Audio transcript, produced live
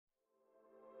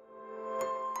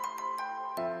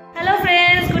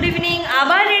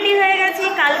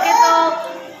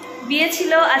বিয়ে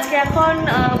ছিল আজকে, এখন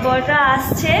বররা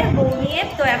আসছে বউ নিয়ে,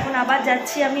 তো এখন আবার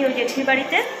যাচ্ছি আমি ওই জেঠির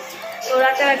বাড়িতে। তো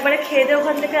রাতে একবারে খেয়ে দিয়ে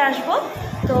ওখান থেকে আসবো।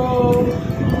 তো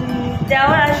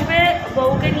দেওয়ার আসবে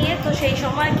বউকে নিয়ে, তো সেই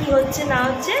সময় কি হচ্ছে না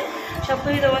হচ্ছে সব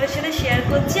কিছু তোমাদের সাথে শেয়ার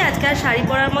করছি। আজকে আর শাড়ি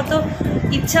পরার মতো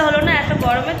ইচ্ছা হলো না এত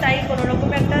গরমে, তাই কোনোরকম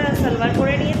একটা সালোয়ার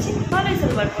পরে নিয়েছি, ভালোই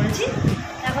সালোয়ার পরেছি।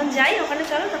 এখন যাই ওখানে,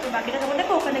 চলো তারপর বাকিটা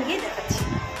তোমাদেরকে ওখানে গিয়ে দেখাচ্ছি।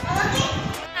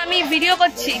 আমি ভিডিও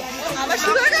করছি।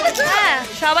 হ্যাঁ,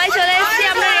 সবাই চলে এসেছি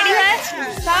আমরা রেডি হয়ে,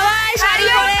 সবাই শাড়ি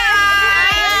পরে,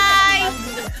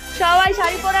 সবাই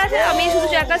শাড়ি পরে আছে। আমি শুধু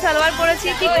একা সালোয়ার পরেছি,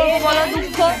 কি করবো বলো,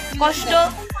 দুঃখ কষ্ট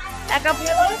একা।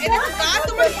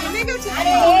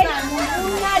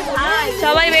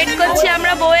 সবাই ওয়েট করছি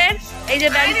আমরা বউয়ের, এই যে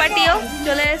ব্যান্ড পার্টিও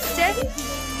চলে এসছে,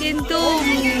 কিন্তু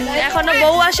এখনো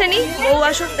বউ আসেনি। বউ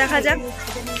আসুক, দেখা যাক।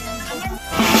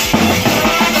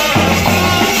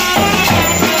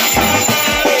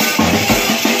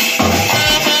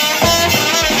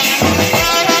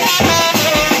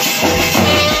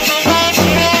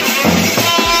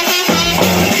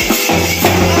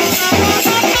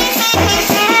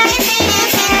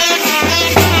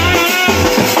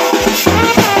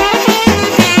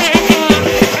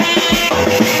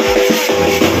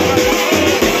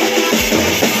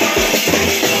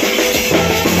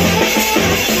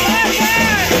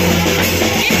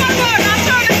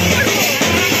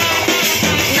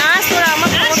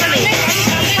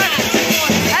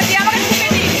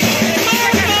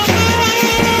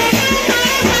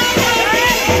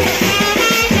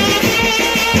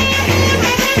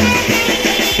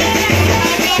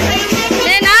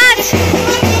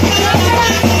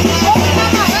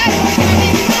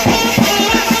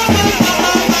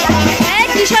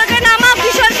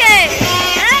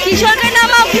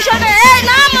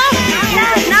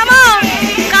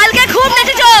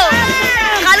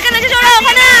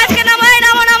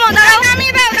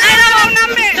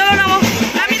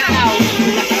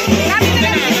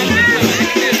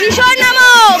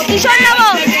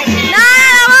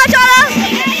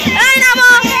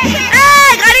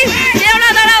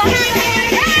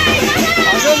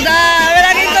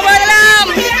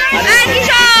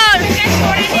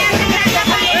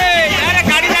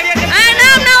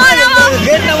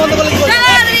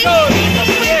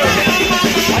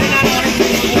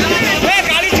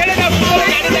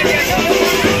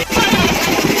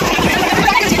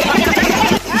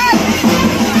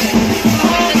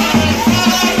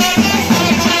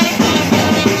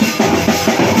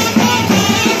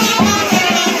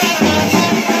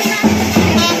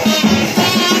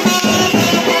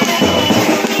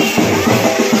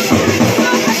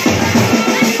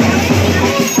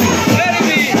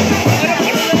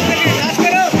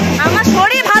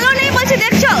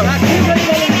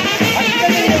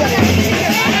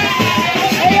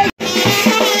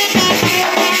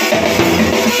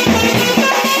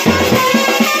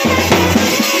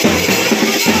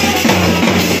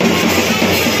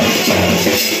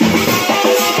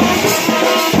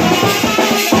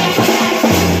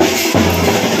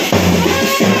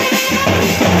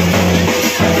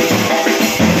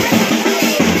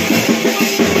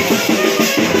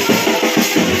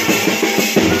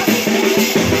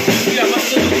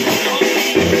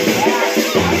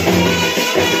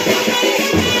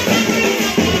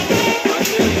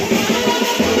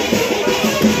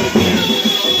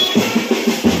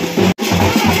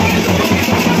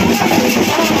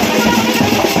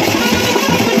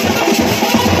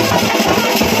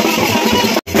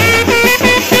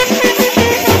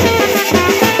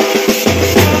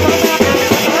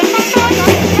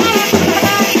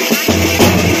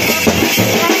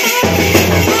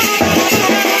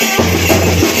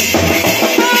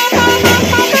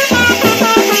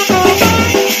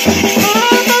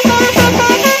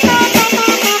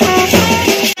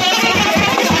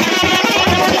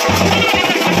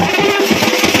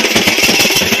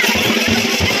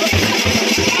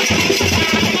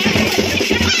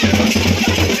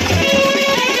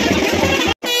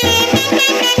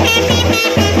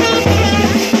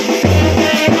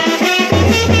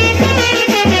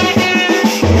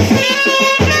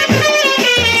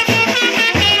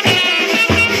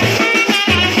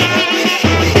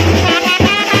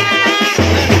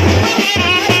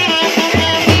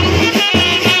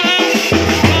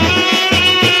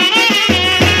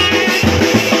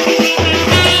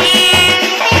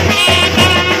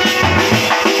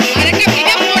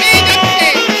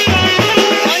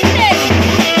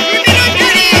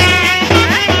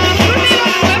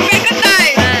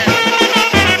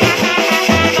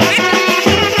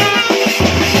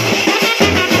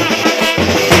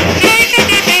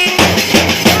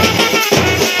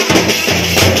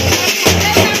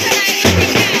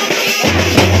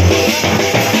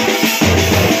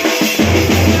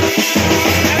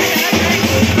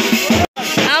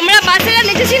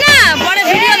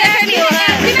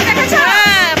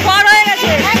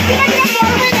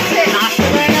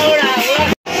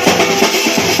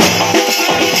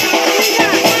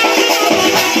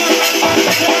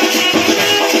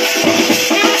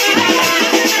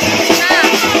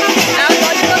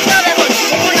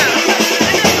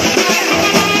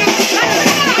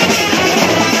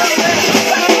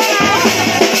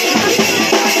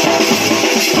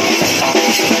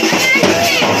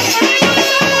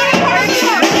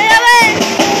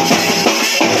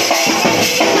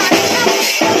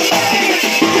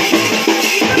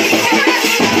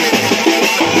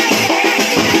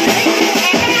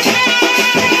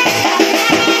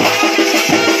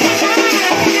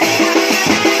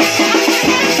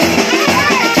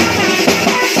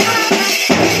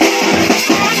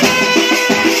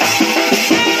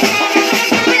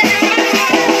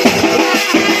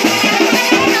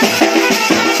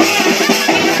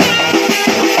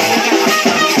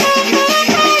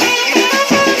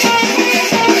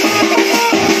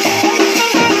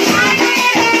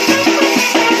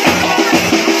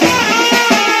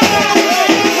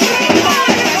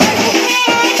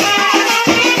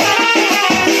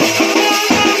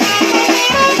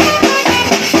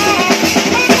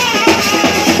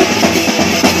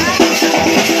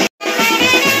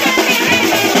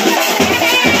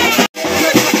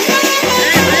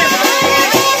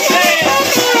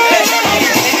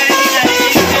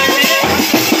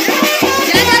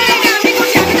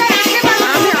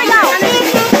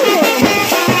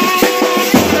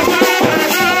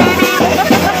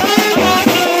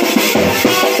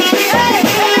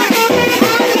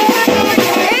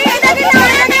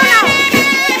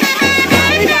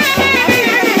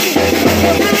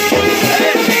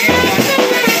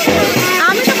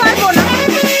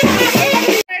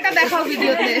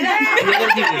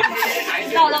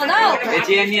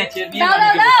 দাও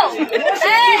দাও দাও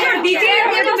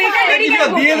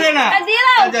দিয়ে দে না, দিয়ে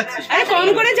দাও। আরে কম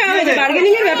করে চাওয়া হয়েছে,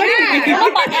 বার্গেনিং এর ব্যাপারে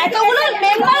এতগুলো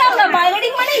মেম্বার আমরা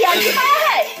বার্গেনিং মানে ইয়ার্কি পাওয়া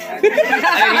হয়।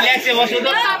 রিল্যাক্সে বসো তো।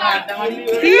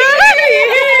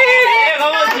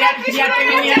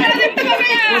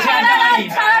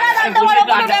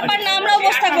 ব্যাপার না, আমরাও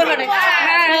বসে থাকবো না।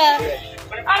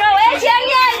 আমরা ওই চেয়ার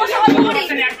নিয়ে বসে গল্প করি।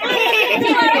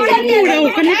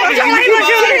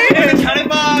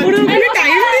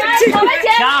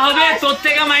 যা হবে তোর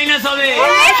থেকে মাইনাস হবে।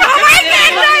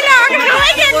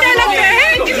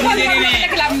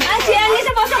 চেয়ার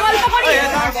নিয়ে বসে গল্প করি।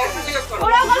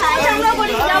 ওরাও গল্প করছে, আমরাও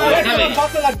করি।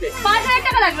 5,000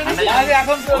 টাকা লাগবে।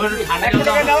 এখন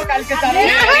কালকে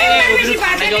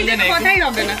কথাই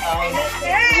হবে না।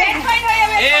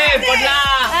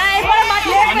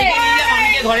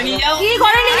 ঘরে নিয়ে যাও। কি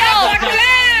ঘরে নিয়ে যাও?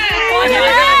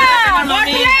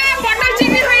 পটল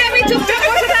চিংড়ি হয়ে যাবে, চুপচাপ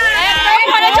বসে থাক।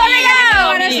 ঘরে চলে যাও,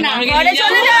 ঘরে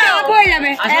চলে যাও। হয়ে যাবে,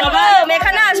 একদম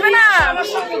এখানে আসবে না।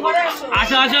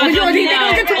 আসো আসো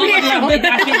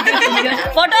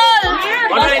পটল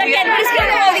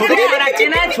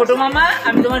ছোট মামা,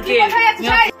 আমি তোমার কে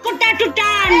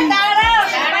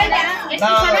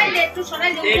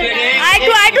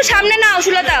একটু সামনে নাও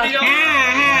সুলতা।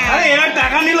 এরা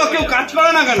টাকা নিল, কেউ কাজ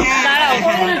করে না কেন? দাঁড়াও,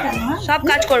 সব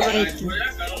কাজ করবেন।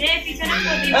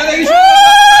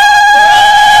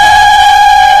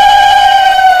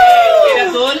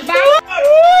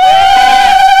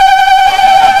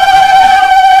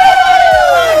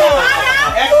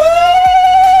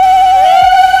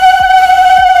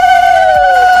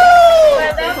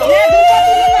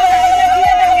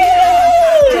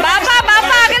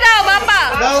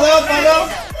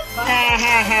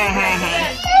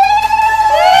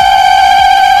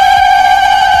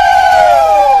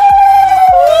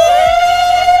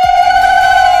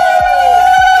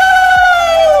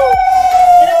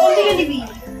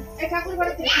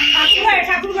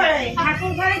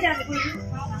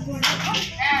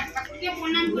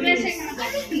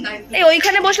 এই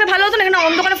ওইখানে বসলে ভালো হতো না, এখানে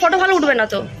অন্ধকারে ফটো ভালো উঠবে না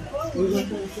তো।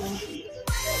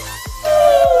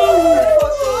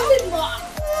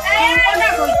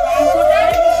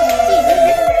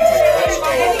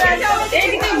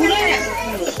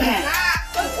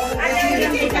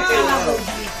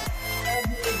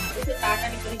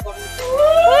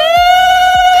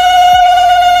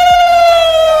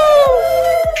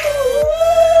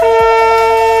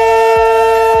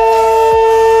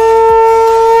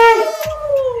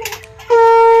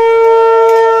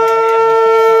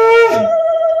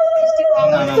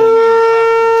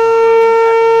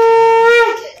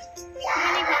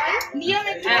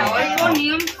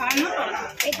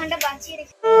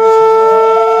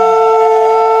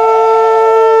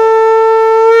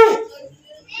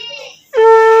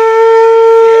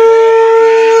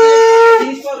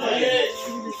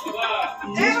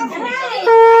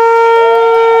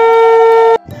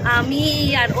 আমি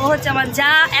আর ও হচ্ছে আমার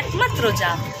যা, একমাত্র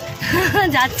যা।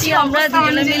 যাচ্ছি আমরা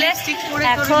দুজনে মিলে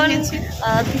এখন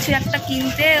কিছু একটা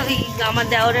কিনতে, ওই আমার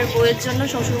দেওরের বউয়ের জন্য,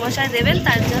 শ্বশুরমশাই দেবেন,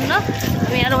 তার জন্য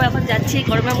আমি আর ও এখন যাচ্ছি এই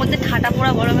গরমের মধ্যে, ঠাটা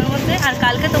পোড়া গরমের মধ্যে। আর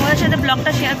কালকে তোমাদের সাথে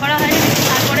ব্লগটা শেয়ার করা হয়নি,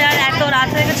 তারপরে আর এত রাত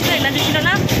হয়ে গেছিলো, এনার্জি ছিল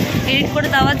না এডিট করে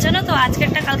দেওয়ার জন্য, তো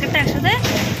আজকেরটা কালকেরটা একসাথে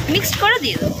মিক্সড করে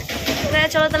দিয়ে দেবো।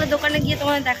 চলো তাহলে দোকানে গিয়ে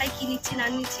তোমাদের দেখাই কি নিচ্ছি না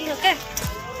নিচ্ছি। ওকে,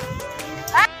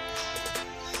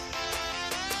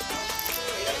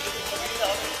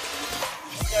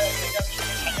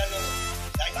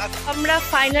 আমরা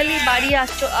ফাইনালি বাড়ি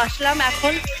আসলাম।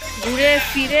 এখন ঘুরে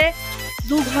ফিরে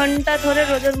 2 ঘন্টা ধরে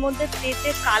রোদের মধ্যে তেতে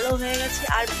কালো হয়ে গেছি,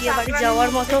 আর বিয়ে বাড়ি যাওয়ার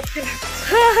মতো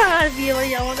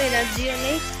এনার্জিও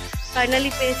নেই।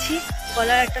 ফাইনালি পেয়েছি,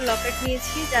 গলার একটা লকেট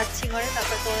নিয়েছি, যাচ্ছি ঘরে,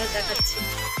 তারপর তোমাদের দেখাচ্ছি।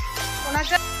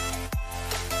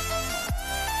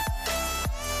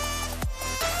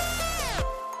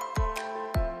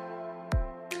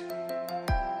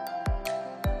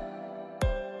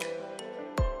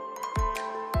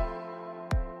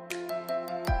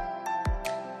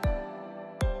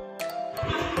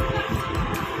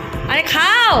 আরে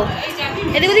খাও,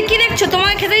 এদিক ওদিক কি দেখছো?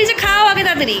 তোমাকে খেতে দিয়েছে, খাও আগে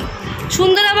তাড়াতাড়ি।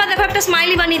 সুন্দর, আবার দেখো একটা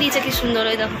স্মাইলি বানিয়ে দিয়েছে, কি সুন্দর।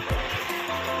 ওই দেখো,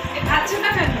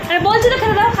 আরে বলছি তো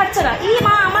খেতে দাও, খাচ্ছে না। ই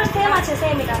মা, আমার সেম আছে,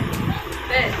 সেম এটা।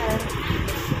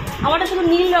 আমারটা শুধু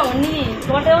নীল রঙ, নীল।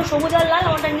 তোমারটা যেমন সবুজ আর লাল,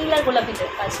 আমারটা নীল আর গোলাপিতে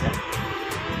কাজটা।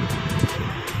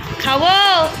 খাবো,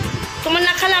 তোমার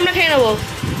না খালে আমরা খেয়ে নেবো।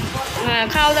 হ্যাঁ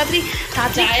খাও, তাড়াতাড়ি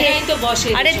তাড়াতাড়ি খেয়ে তো বসে।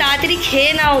 আরে তাড়াতাড়ি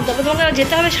খেয়ে নাও, তবে তোমাকে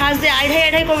যেতে হবে সাজ দিয়ে,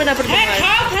 আড়াই করবে, তারপর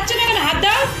খাও। খাচ্ছ না কেন? হাত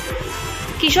দাও।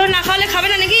 কিশোর না খাওয়ালে খাবে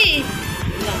না নাকি?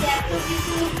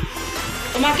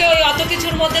 তোমাকে ওই অত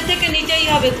কিছুর মধ্যে থেকে নিতেই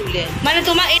হবে তুলে, মানে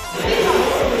তোমার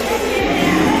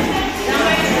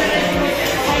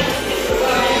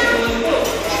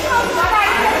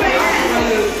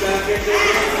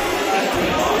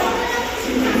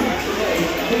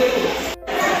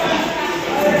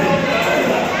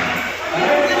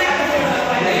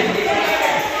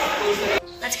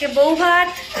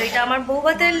আমার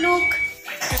বৌভাতের লুক।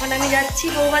 এখন আমি যাচ্ছি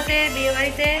বৌভাতে, বিয়ে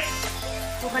বাড়িতে।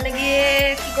 ওখানে গিয়ে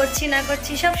কি করছি না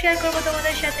করছি সব শেয়ার করবো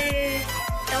তোমাদের সাথে।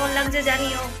 কেমন লাগছে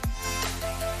জানিও।